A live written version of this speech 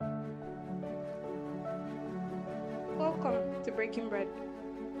Welcome to Breaking Bread.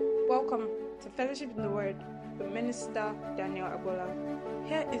 Welcome to Fellowship in the Word with Minister Daniel Agbola.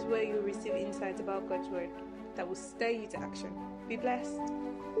 Here is where you receive insights about God's Word that will stir you to action. Be blessed.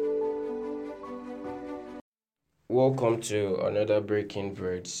 Welcome to another Breaking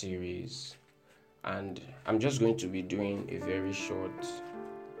Bread series, and I'm just going to be doing a very short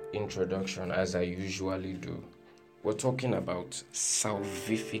introduction as I usually do. We're talking about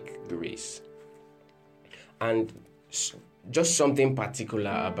salvific grace, and just something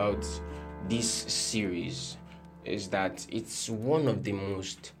particular about this series is that it's one of the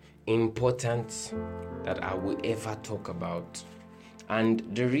most important that I will ever talk about. And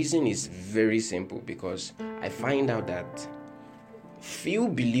the reason is very simple, because I find out that few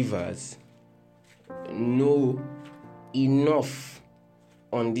believers know enough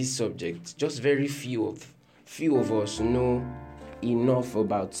on this subject. Just very few of us know enough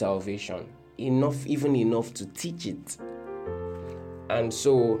about salvation, even enough to teach it. And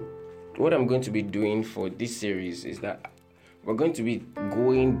so what I'm going to be doing for this series is that we're going to be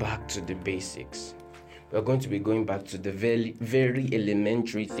going back to the basics. We're going to be going back to the very, very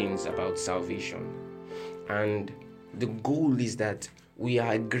elementary things about salvation. And the goal is that we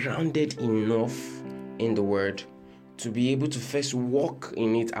are grounded enough in the Word to be able to first walk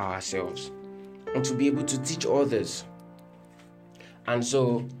in it ourselves and to be able to teach others. And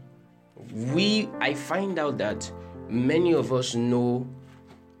so I find out that many of us know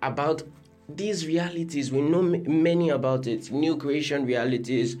about these realities. We know many about it. New creation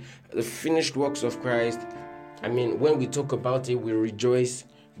realities, the finished works of Christ. I mean, when we talk about it, we rejoice,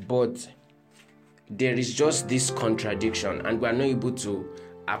 but there is just this contradiction, and we are not able to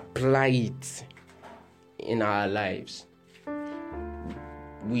apply it in our lives.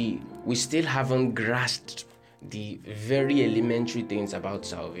 We still haven't grasped the very elementary things about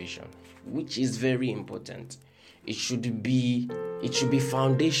salvation, which is very important. It should be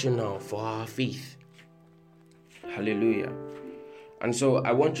foundational for our faith. Hallelujah. And so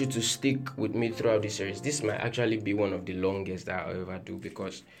I want you to stick with me throughout this series. This might actually be one of the longest that I'll ever do,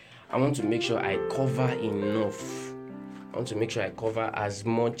 because I want to make sure I cover enough. I want to make sure I cover as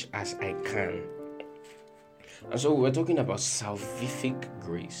much as I can. And so we're talking about salvific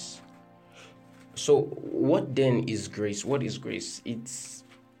grace. So what then is grace? What is grace? It's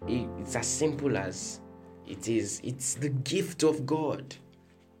as simple as it is. It's the gift of God.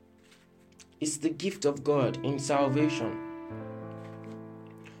 It's the gift of God in salvation.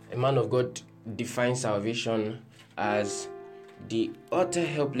 A man of God defines salvation as the utter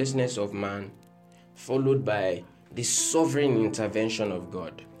helplessness of man, followed by the sovereign intervention of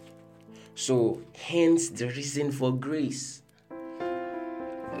God. So, hence the reason for grace.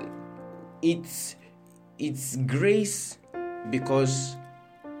 It's grace because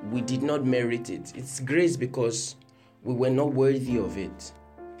we did not merit it. It's grace because we were not worthy of it.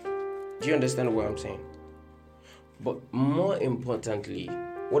 Do you understand what I'm saying? But more importantly,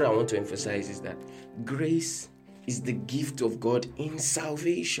 what I want to emphasize is that grace is the gift of God in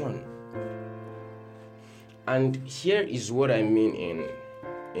salvation. And here is what I mean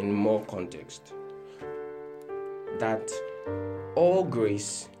in more context. That all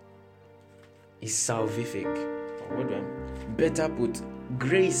grace is salvific. What do I mean? Better put,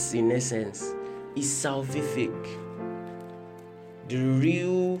 grace in essence is salvific. The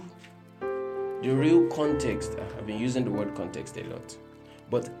real context, I've been using the word context a lot,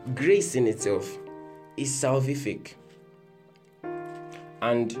 but grace in itself is salvific.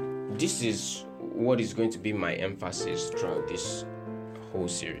 And this is what is going to be my emphasis throughout this whole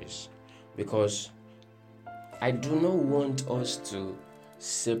series, because I do not want us to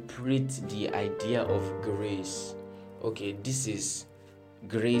separate the idea of grace. Okay, this is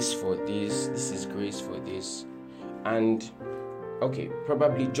grace for this is grace for this. And okay,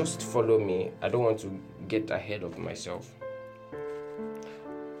 probably just follow me. I don't want to get ahead of myself.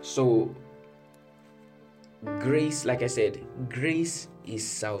 So grace, like I said, grace is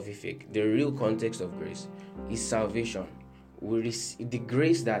salvific. The real context of grace is salvation. The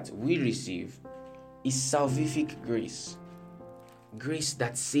grace that we receive is salvific grace. Grace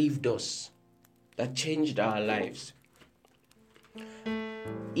that saved us, that changed our lives.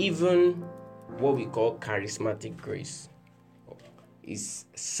 Even what we call charismatic grace is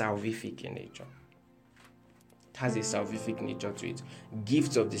salvific in nature. It has a salvific nature to it.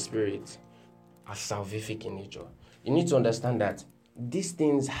 Gifts of the Spirit are salvific in nature. You need to understand that these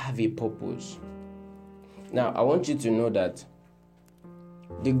things have a purpose. Now, I want you to know that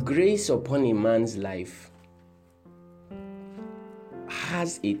the grace upon a man's life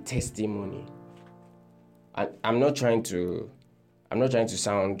has a testimony. I'm not trying to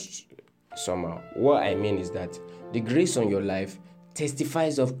sound somehow. What I mean is that the grace on your life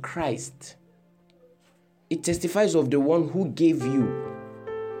testifies of Christ. It testifies of the one who gave you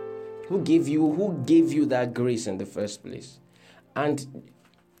that grace in the first place. And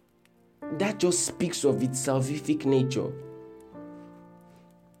that just speaks of its salvific nature.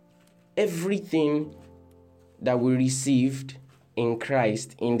 Everything that we received in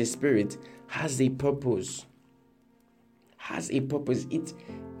Christ, in the Spirit, has a purpose. It,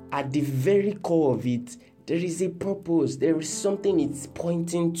 at the very core of it, there is a purpose. There is something it's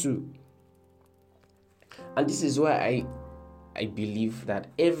pointing to. And this is why I believe that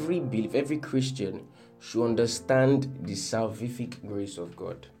every Christian should understand the salvific grace of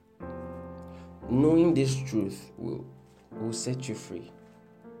God. Knowing this truth will set you free.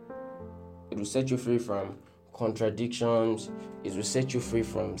 It will set you free from contradictions. It will set you free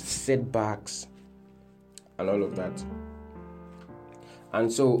from setbacks and all of that.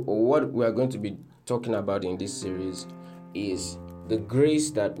 And so what we are going to be talking about in this series is the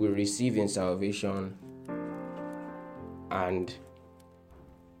grace that we receive in salvation, and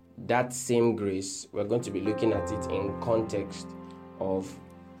that same grace, we're going to be looking at it in context of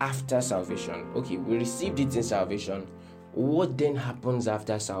after salvation. Okay, we received it in salvation. What then happens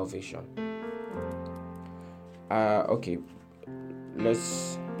after salvation? Okay,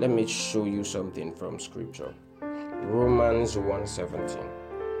 let me show you something from scripture. Romans 1:17.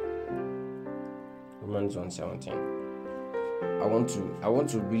 Romans 1:17. I want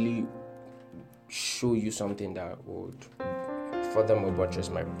to really show you something that would furthermore buttress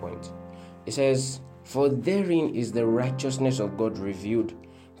my point. It says, "For therein is the righteousness of God revealed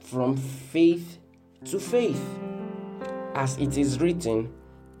from faith to faith, as it is written,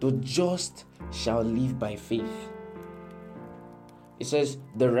 the just shall live by faith." It says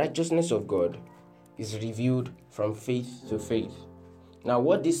the righteousness of God is revealed from faith to faith. Now,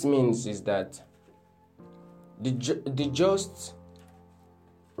 what this means is that the just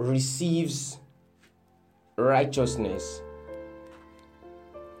receives righteousness,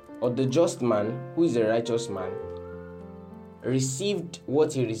 or the just man, who is a righteous man, received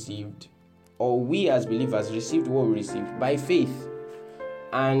what he received, or we as believers received what we received by faith,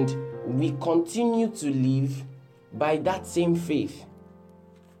 and we continue to live by that same faith.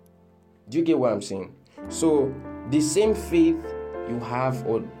 Do you get what I'm saying? So the same faith you have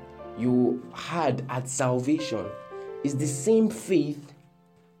or you had at salvation is the same faith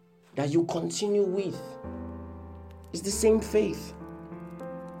that you continue with. It's the same faith.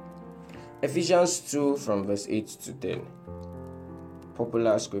 Ephesians 2 from verse 8 to 10.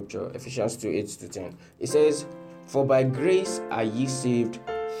 Popular scripture, Ephesians 2, 8 to 10. It says, "For by grace are ye saved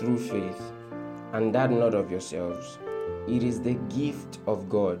through faith, and that not of yourselves. It is the gift of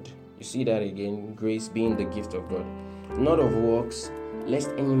God." You see that again, grace being the gift of God. "Not of works, lest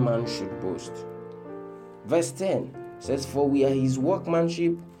any man should boast." Verse 10 says, "For we are his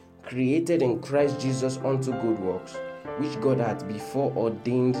workmanship, created in Christ Jesus unto good works, which God hath before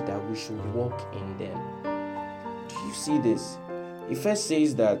ordained that we should walk in them." Do you see this? It first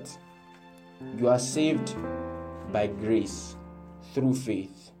says that you are saved by grace through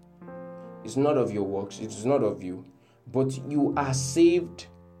faith. It's not of your works, it is not of you, but you are saved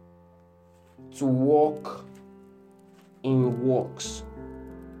to walk in works.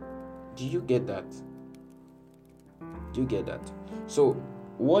 Do you get that? Do you get that? So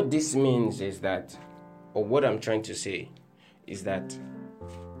what this means is that, or what I'm trying to say is that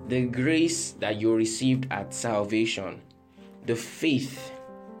the grace that you received at salvation, the faith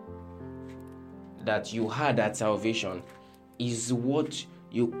that you had at salvation, is what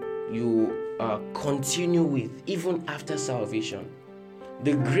you continue with even after salvation.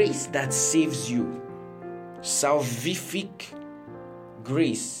 The grace that saves you, salvific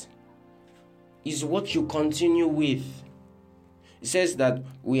grace, is what you continue with. It says that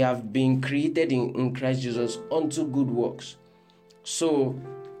we have been created in Christ Jesus unto good works. So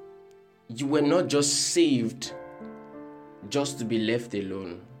you were not just saved just to be left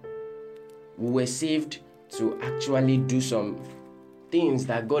alone. We were saved to actually do some things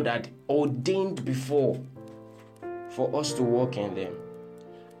that God had ordained before for us to walk in them.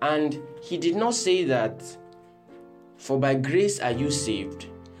 And he did not say that, "For by grace are you saved,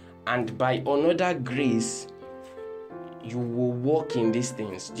 and by another grace you will walk in these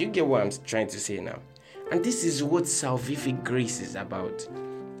things." Do you get what I'm trying to say now? And this is what salvific grace is about.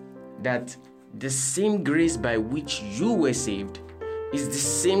 That the same grace by which you were saved is the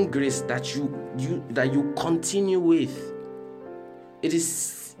same grace that you continue with. It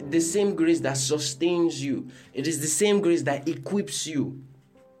is the same grace that sustains you. It is the same grace that equips you.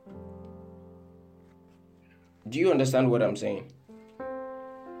 Do you understand what I'm saying?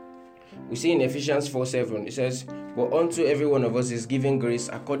 We see in Ephesians 4:7, it says, "But unto every one of us is given grace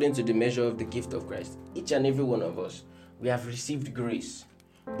according to the measure of the gift of Christ." Each and every one of us, we have received grace.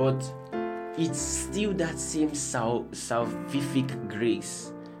 But it's still that same salvific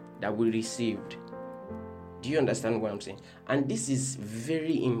grace that we received. Do you understand what I'm saying? And this is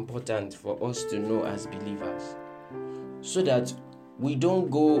very important for us to know as believers, so that we don't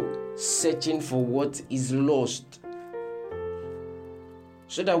go searching for what is lost,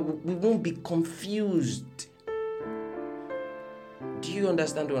 so that we won't be confused. Do you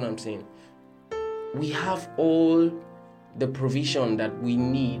understand what I'm saying? We have all the provision that we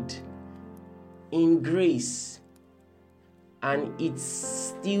need in grace, and it's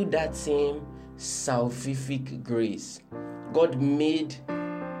still that same salvific grace. God made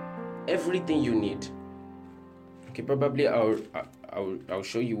everything you need. Okay, probably I'll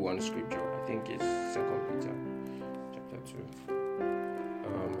show you one scripture. I think it's 2 Peter chapter 2,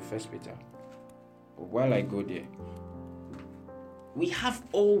 1 Peter. But while I go there, we have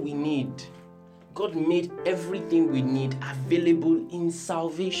all we need. God made everything we need available in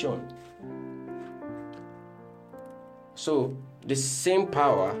salvation. So the same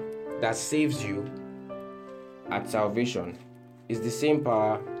power that saves you at salvation is the same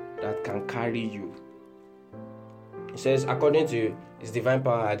power that can carry you. It says, according to his divine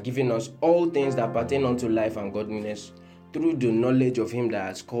power, had given us all things that pertain unto life and godliness through the knowledge of him that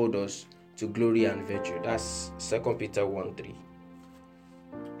has called us to glory and virtue. That's 2 Peter 1:3.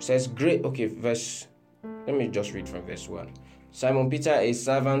 It says, great. Okay, let me just read from verse 1. Simon Peter, a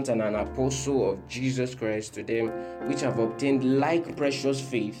servant and an apostle of Jesus Christ, to them which have obtained like precious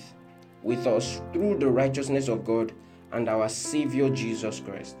faith with us through the righteousness of God and our Savior Jesus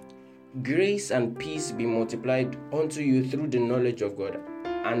Christ. Grace and peace be multiplied unto you through the knowledge of God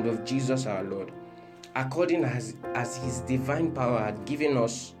and of Jesus our Lord, according as his divine power had given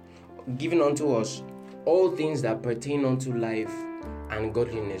unto us all things that pertain unto life and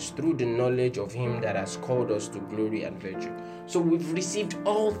godliness through the knowledge of him that has called us to glory and virtue. So we've received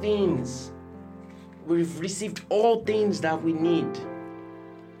all things. We've received all things that we need.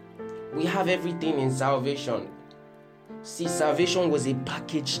 We have everything in salvation. See, salvation was a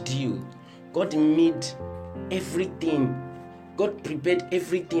package deal. God made everything. God prepared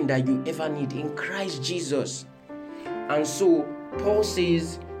everything that you ever need in Christ Jesus. And so, Paul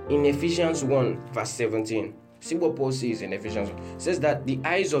says in Ephesians 1 verse 17, see what Paul says in Ephesians 1. It says that the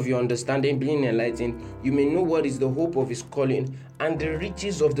eyes of your understanding being enlightened, you may know what is the hope of his calling and the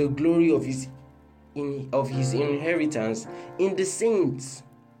riches of the glory of his inheritance in the saints.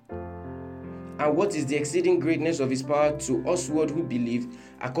 And what is the exceeding greatness of his power to usward who believe,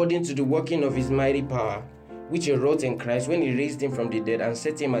 according to the working of his mighty power, which he wrought in Christ when he raised him from the dead and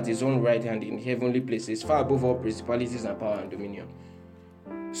set him at his own right hand in heavenly places, far above all principalities and power and dominion.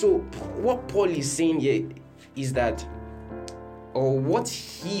 So what Paul is saying here is that, or what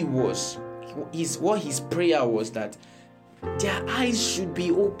his prayer was, that their eyes should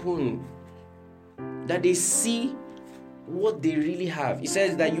be open, that they see what they really have. He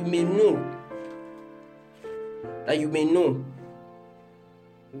says that you may know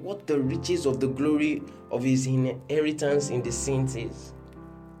what the riches of the glory of his inheritance in the saints is.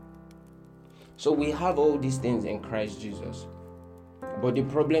 So we have all these things in Christ Jesus. But the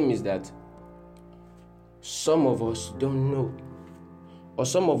problem is that some of us don't know, or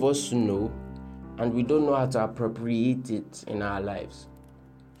some of us know and we don't know how to appropriate it in our lives.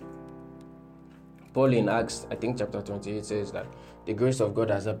 Paul in Acts, I think chapter 28, says that the grace of God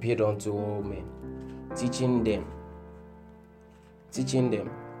has appeared unto all men, teaching them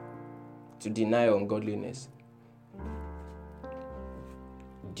to deny ungodliness.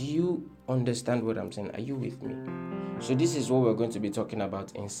 Do you understand what I'm saying? Are you with me? So this is what we're going to be talking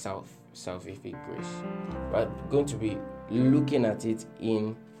about in salvific grace. We're going to be looking at it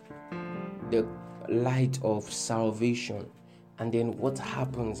in the light of salvation, and then what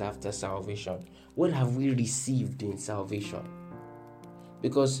happens after salvation. What have we received in salvation?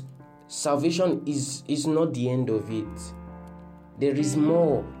 Because salvation is not the end of it. There is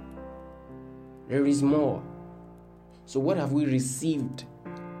more. There is more. So what have we received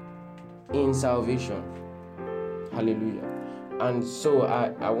in salvation? Hallelujah. And so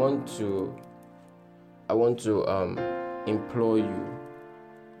I want to implore you.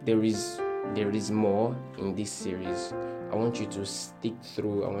 There is more in this series. I want you to stick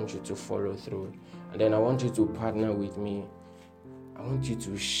through. I want you to follow through. And then I want you to partner with me. I want you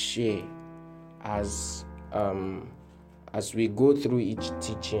to share as we go through each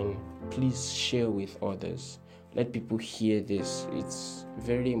teaching. Please share with others. Let people hear this. It's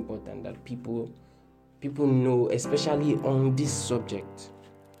very important that people know, especially on this subject.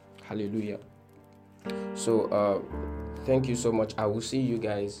 Hallelujah. So thank you so much. I will see you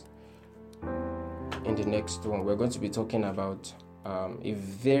guys in the next one. We're going to be talking about a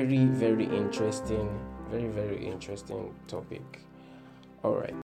very, very interesting topic. All right.